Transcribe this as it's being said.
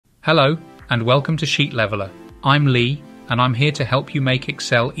Hello, and welcome to Sheet Leveler. I'm Lee, and I'm here to help you make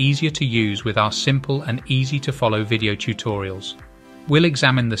Excel easier to use with our simple and easy-to-follow video tutorials. We'll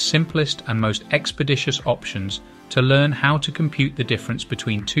examine the simplest and most expeditious options to learn how to compute the difference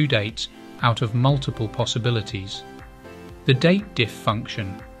between two dates out of multiple possibilities. The DATE-DIF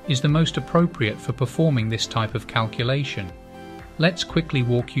function is the most appropriate for performing this type of calculation. Let's quickly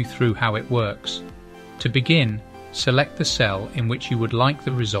walk you through how it works. To begin, select the cell in which you would like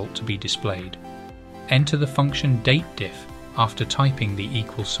the result to be displayed. Enter the function DATE-DIF after typing the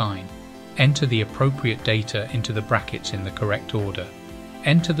equal sign. Enter the appropriate data into the brackets in the correct order.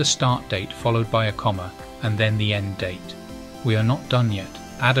 Enter the start date followed by a comma and then the end date. We are not done yet.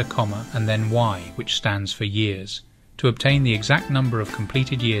 Add a comma and then Y, which stands for years. To obtain the exact number of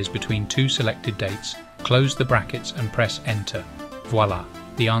completed years between two selected dates, close the brackets and press Enter. Voila,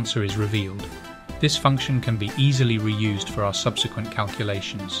 the answer is revealed. This function can be easily reused for our subsequent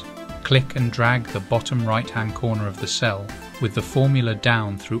calculations. Click and drag the bottom right-hand corner of the cell with the formula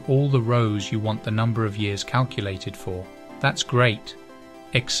down through all the rows you want the number of years calculated for. That's great!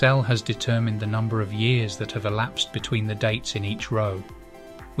 Excel has determined the number of years that have elapsed between the dates in each row.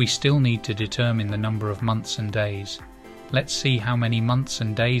 We still need to determine the number of months and days. Let's see how many months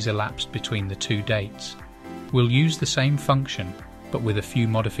and days elapsed between the two dates. We'll use the same function, but with a few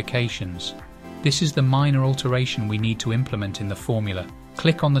modifications. This is the minor alteration we need to implement in the formula.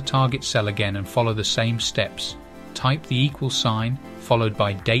 Click on the target cell again and follow the same steps. Type the equal sign, followed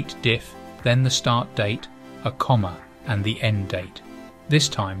by DATE-DIF, then the start date, a comma, and the end date. This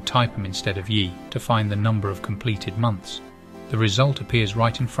time type them instead of ye to find the number of completed months. The result appears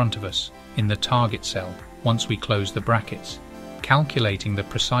right in front of us, in the target cell, once we close the brackets. Calculating the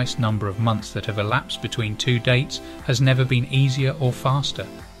precise number of months that have elapsed between two dates has never been easier or faster.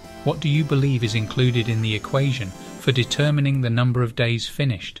 What do you believe is included in the equation for determining the number of days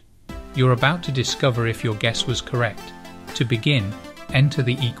finished? You're about to discover if your guess was correct. To begin, enter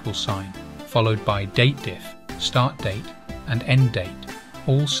the equal sign, followed by DATE-DIF, start date, and end date,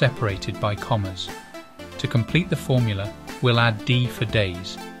 all separated by commas. To complete the formula, we'll add D for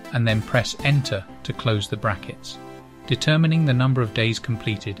days, and then press Enter to close the brackets. Determining the number of days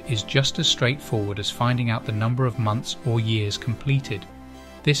completed is just as straightforward as finding out the number of months or years completed.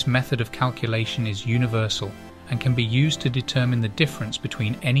 This method of calculation is universal and can be used to determine the difference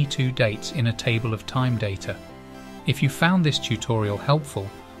between any two dates in a table of time data. If you found this tutorial helpful,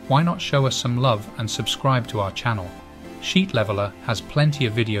 why not show us some love and subscribe to our channel? Sheet Leveler has plenty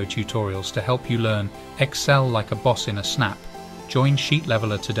of video tutorials to help you learn Excel like a boss in a snap. Join Sheet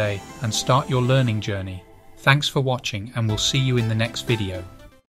Leveler today and start your learning journey. Thanks for watching, and we'll see you in the next video.